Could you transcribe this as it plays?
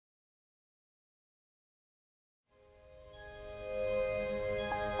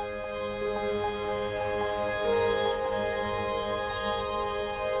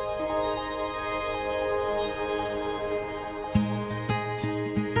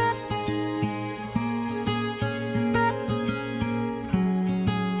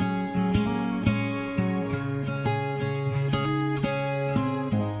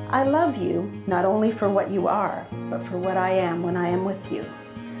I love you not only for what you are, but for what I am when I am with you.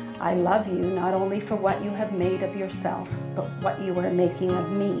 I love you not only for what you have made of yourself, but what you are making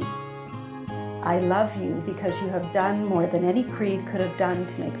of me. I love you because you have done more than any creed could have done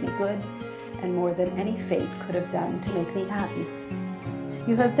to make me good, and more than any fate could have done to make me happy.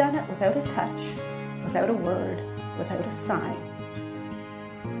 You have done it without a touch, without a word, without a sign.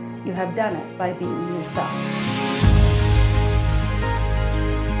 You have done it by being yourself.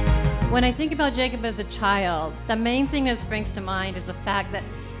 When I think about Jacob as a child, the main thing that springs to mind is the fact that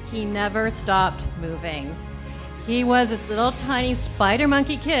he never stopped moving. He was this little tiny spider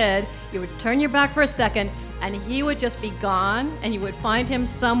monkey kid. You would turn your back for a second and he would just be gone, and you would find him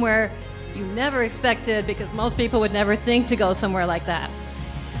somewhere you never expected, because most people would never think to go somewhere like that.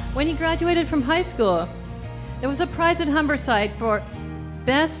 When he graduated from high school, there was a prize at Humberside for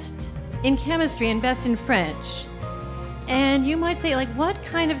best in chemistry and best in French. And you might say, like, what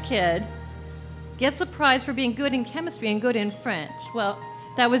kind of kid gets the prize for being good in chemistry and good in French? Well,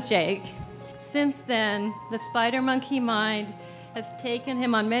 that was Jake. Since then, the spider monkey mind has taken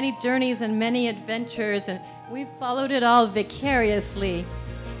him on many journeys and many adventures, and we've followed it all vicariously.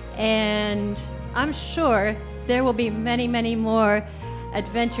 And I'm sure there will be many, many more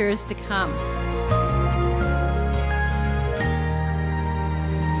adventures to come.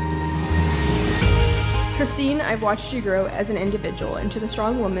 Christine, I've watched you grow as an individual into the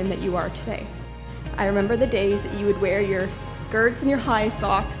strong woman that you are today. I remember the days that you would wear your skirts and your high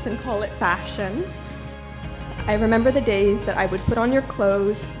socks and call it fashion. I remember the days that I would put on your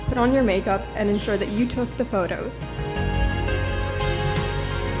clothes, put on your makeup, and ensure that you took the photos.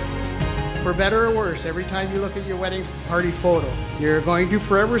 For better or worse, every time you look at your wedding party photo, you're going to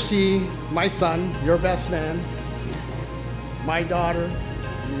forever see my son, your best man, my daughter,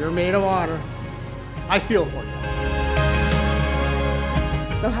 your maid of honor. I feel for you.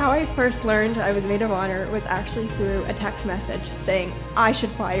 So how I first learned I was maid of honor was actually through a text message saying I should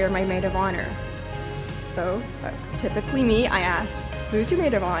fire my maid of honor. So typically me, I asked, who's your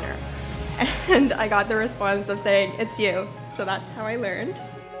maid of honor? And I got the response of saying, it's you. So that's how I learned.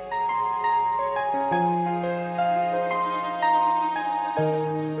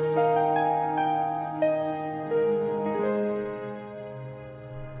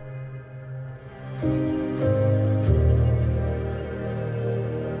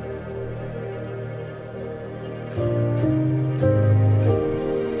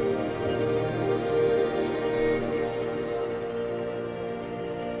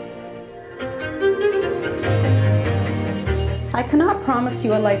 I cannot promise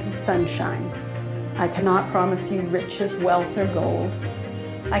you a life of sunshine. I cannot promise you riches, wealth, or gold.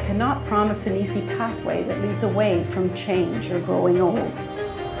 I cannot promise an easy pathway that leads away from change or growing old.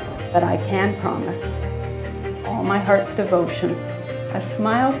 But I can promise all my heart's devotion, a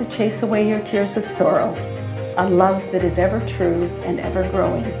smile to chase away your tears of sorrow, a love that is ever true and ever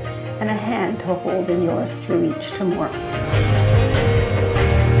growing, and a hand to hold in yours through each tomorrow.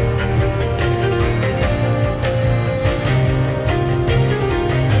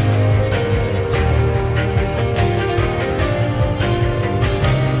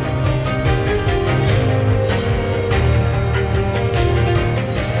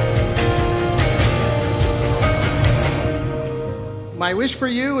 My wish for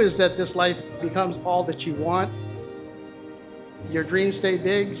you is that this life becomes all that you want. Your dreams stay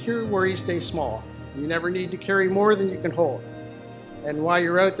big, your worries stay small. You never need to carry more than you can hold. And while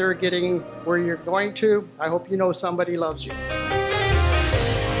you're out there getting where you're going to, I hope you know somebody loves you.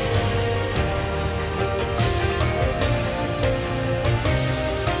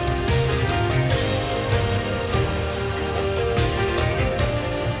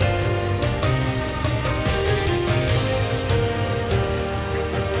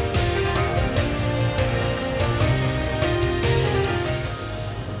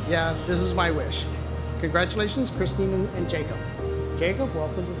 Yeah, this is my wish. Congratulations, Christine and Jacob. Jacob,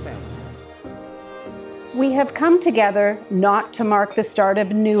 welcome to the family. We have come together not to mark the start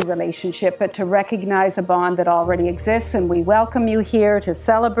of a new relationship, but to recognize a bond that already exists, and we welcome you here to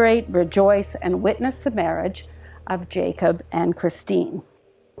celebrate, rejoice, and witness the marriage of Jacob and Christine.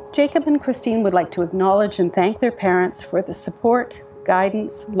 Jacob and Christine would like to acknowledge and thank their parents for the support,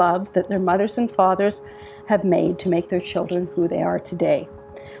 guidance, love that their mothers and fathers have made to make their children who they are today.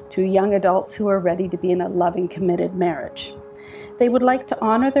 Two young adults who are ready to be in a loving, committed marriage. They would like to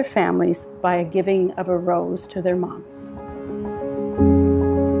honor their families by a giving of a rose to their moms.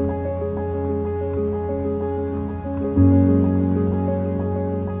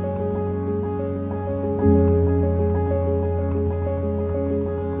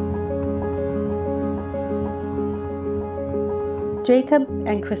 Jacob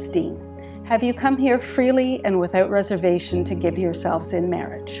and Christine, have you come here freely and without reservation to give yourselves in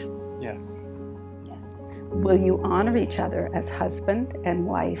marriage? Yes. Yes. Will you honor each other as husband and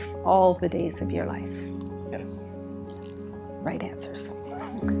wife all the days of your life? Yes. Right answers.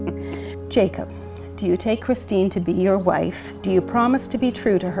 Jacob, do you take Christine to be your wife? Do you promise to be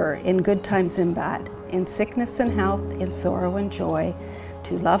true to her in good times and bad, in sickness and health, in sorrow and joy,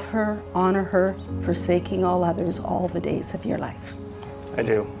 to love her, honor her, forsaking all others all the days of your life? I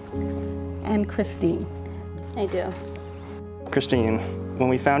do. And Christine? I do. Christine, when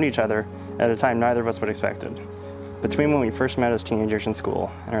we found each other at a time neither of us would have expected, between when we first met as teenagers in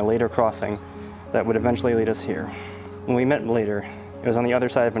school and our later crossing that would eventually lead us here. When we met later, it was on the other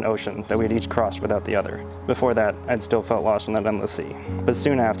side of an ocean that we'd each crossed without the other. Before that, I'd still felt lost in that endless sea. But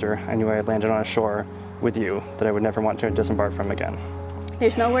soon after, I knew I had landed on a shore with you that I would never want to disembark from again.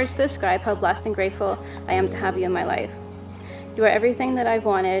 There's no words to describe how blessed and grateful I am to have you in my life. You are everything that I've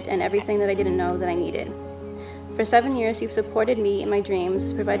wanted and everything that I didn't know that I needed. For 7 years, you've supported me in my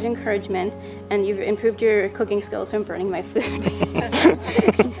dreams, provided encouragement, and you've improved your cooking skills from burning my food.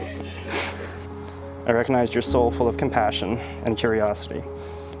 I recognized your soul full of compassion and curiosity,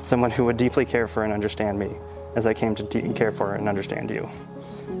 someone who would deeply care for and understand me as I came to care for and understand you.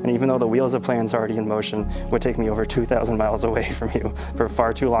 And even though the wheels of plans already in motion would take me over 2,000 miles away from you for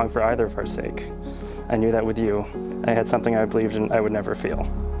far too long for either of our sake, I knew that with you, I had something I believed in I would never feel,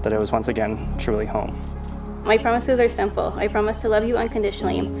 that I was once again truly home. My promises are simple. I promise to love you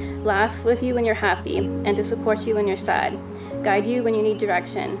unconditionally, laugh with you when you're happy, and to support you when you're sad, guide you when you need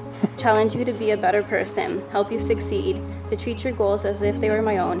direction, challenge you to be a better person, help you succeed, to treat your goals as if they were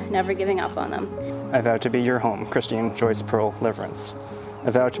my own, never giving up on them. I vow to be your home, Christine Joyce Pearl Liverance.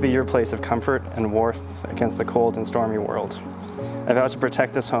 I vow to be your place of comfort and warmth against the cold and stormy world. I vow to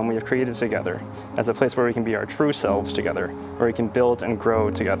protect this home we have created together as a place where we can be our true selves together, where we can build and grow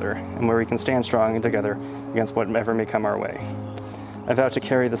together, and where we can stand strong together against whatever may come our way. I vow to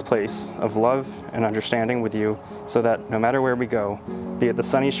carry this place of love and understanding with you so that no matter where we go, be it the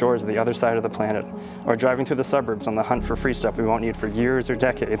sunny shores of the other side of the planet, or driving through the suburbs on the hunt for free stuff we won't need for years or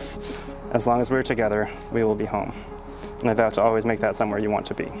decades, as long as we're together, we will be home. And I vow to always make that somewhere you want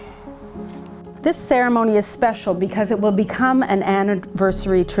to be. This ceremony is special because it will become an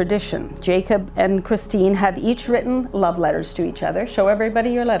anniversary tradition. Jacob and Christine have each written love letters to each other. Show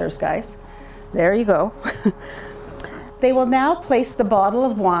everybody your letters, guys. There you go. They will now place the bottle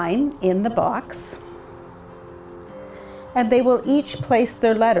of wine in the box, and they will each place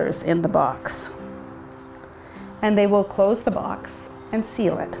their letters in the box. And they will close the box and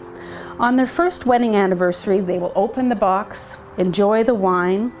seal it. On their first wedding anniversary, they will open the box, enjoy the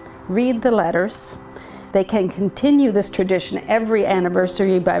wine, read the letters. They can continue this tradition every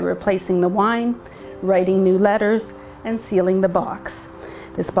anniversary by replacing the wine, writing new letters, and sealing the box.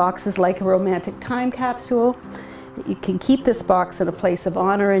 This box is like a romantic time capsule. You can keep this box in a place of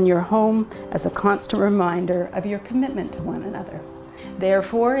honor in your home as a constant reminder of your commitment to one another.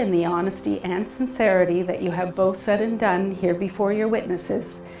 Therefore, in the honesty and sincerity that you have both said and done here before your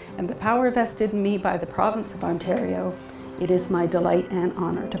witnesses, and the power vested in me by the province of Ontario, it is my delight and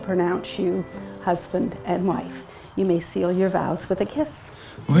honor to pronounce you husband and wife. You may seal your vows with a kiss.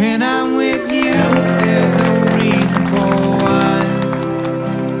 When I'm with you, there's no reason for why.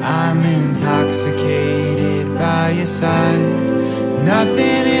 I'm intoxicated by your side.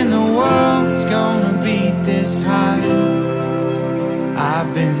 Nothing in the world's gonna beat this high.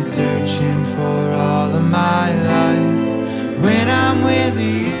 I've been searching for all of my life. When I'm with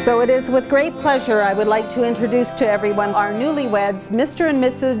you. So it is with great pleasure I would like to introduce to everyone our newlyweds, Mr. and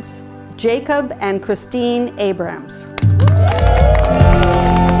Mrs. Jacob and Christine Abrams.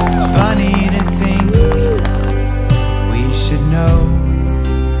 It's funny to think we should know.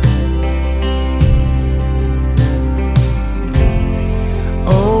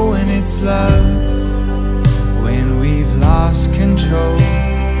 Oh, and it's love when we've lost control.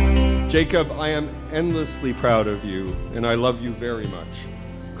 Jacob, I am endlessly proud of you, and I love you very much.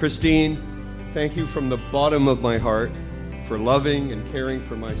 Christine, thank you from the bottom of my heart for loving and caring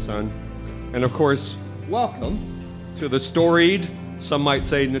for my son. And of course, welcome to the storied, some might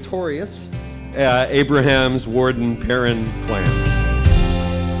say notorious, Abraham's Warden-Perrin clan.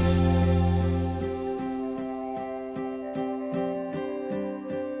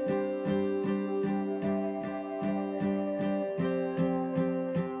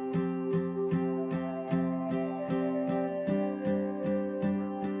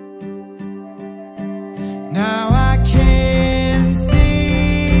 Now I can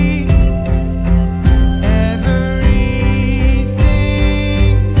see everything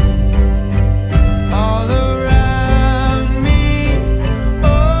all around me.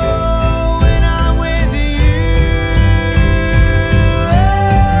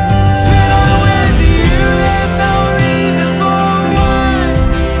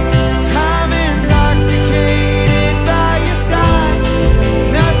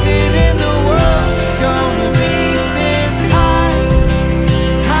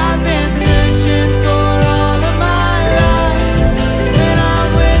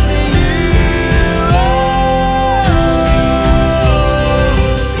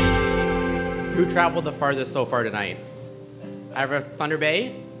 traveled the farthest so far tonight? Ever Thunder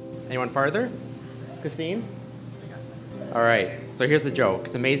Bay? Anyone farther? Christine? All right, so here's the joke.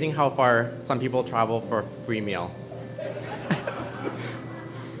 It's amazing how far some people travel for a free meal.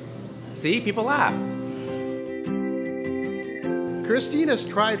 See, people laugh. Christine has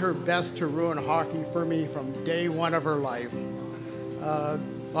tried her best to ruin hockey for me from day one of her life.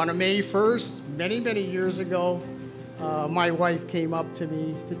 On a May 1st, many, many years ago, my wife came up to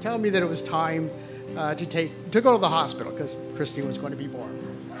me to tell me that it was time to go to the hospital because Christine was going to be born.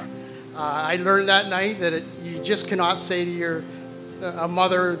 I learned that night that you just cannot say to a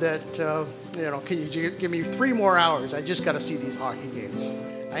mother that, can you give me 3 more hours? I just got to see these hockey games.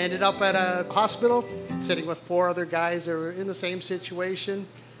 I ended up at a hospital sitting with 4 other guys that were in the same situation.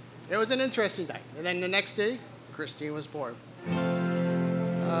 It was an interesting night. And then the next day, Christine was born.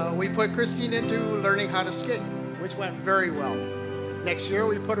 We put Christine into learning how to skate, which went very well. Next year,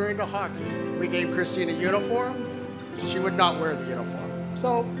 we put her into hockey. We gave Christine a uniform. She would not wear the uniform.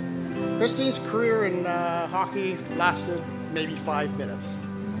 So Christine's career in hockey lasted maybe 5 minutes.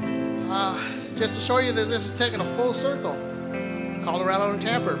 Just to show you that this is taking a full circle, Colorado and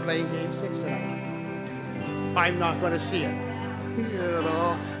Tampa are playing Game 6 tonight. I'm not going to see it.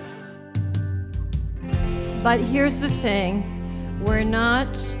 But here's the thing. We're not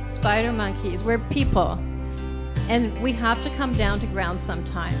spider monkeys. We're people. And we have to come down to ground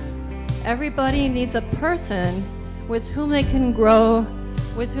sometime. Everybody needs a person with whom they can grow,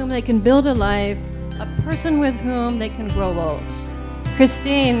 with whom they can build a life, a person with whom they can grow old.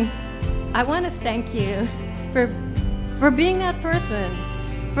 Christine, I want to thank you for being that person,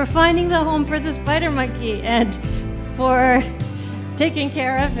 for finding the home for the spider monkey, and for taking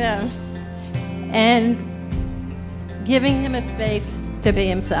care of him, and giving him a space to be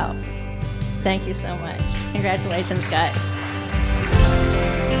himself. Thank you so much. Congratulations, guys.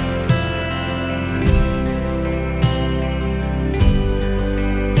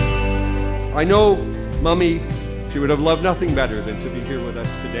 I know Mummy, she would have loved nothing better than to be here with us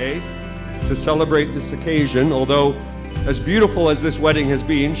today to celebrate this occasion, although as beautiful as this wedding has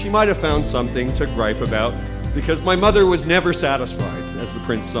been, she might have found something to gripe about, because my mother was never satisfied, as the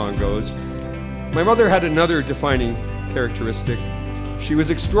Prince song goes. My mother had another defining characteristic. She was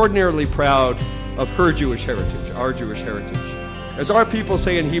extraordinarily proud of her Jewish heritage, our Jewish heritage. As our people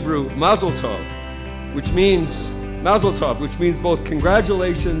say in Hebrew, Mazel Tov, which means both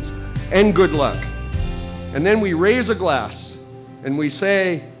congratulations and good luck. And then we raise a glass and we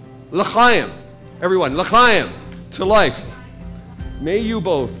say, L'chaim, everyone, L'chaim, to life. May you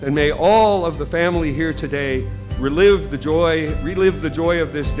both, and may all of the family here today relive the joy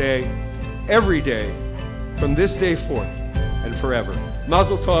of this day, every day, from this day forth and forever.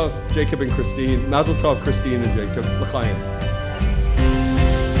 Mazel Tov, Jacob and Christine. Mazel Tov, Christine and Jacob. L'chaim.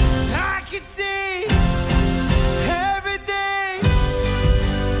 I can see everything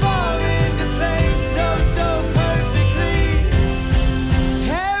fall into place so perfectly.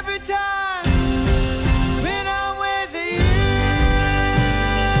 Every time when I'm with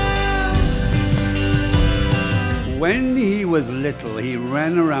you. When he was little, he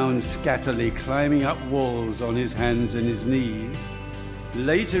ran around scatterly, climbing up walls on his hands and his knees.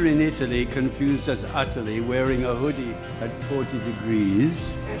 Later in Italy, confused us utterly, wearing a hoodie at 40 degrees.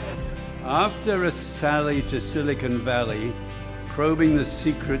 After a sally to Silicon Valley, probing the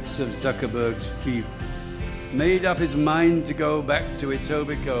secrets of Zuckerberg's fief, made up his mind to go back to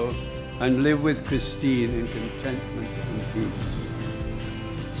Etobicoke and live with Christine in contentment and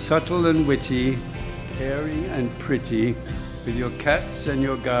peace. Subtle and witty, caring and pretty, with your cats and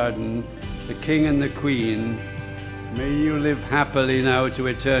your garden, the king and the queen, may you live happily now to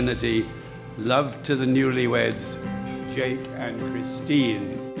eternity. Love to the newlyweds, Jake and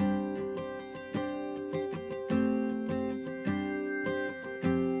Christine.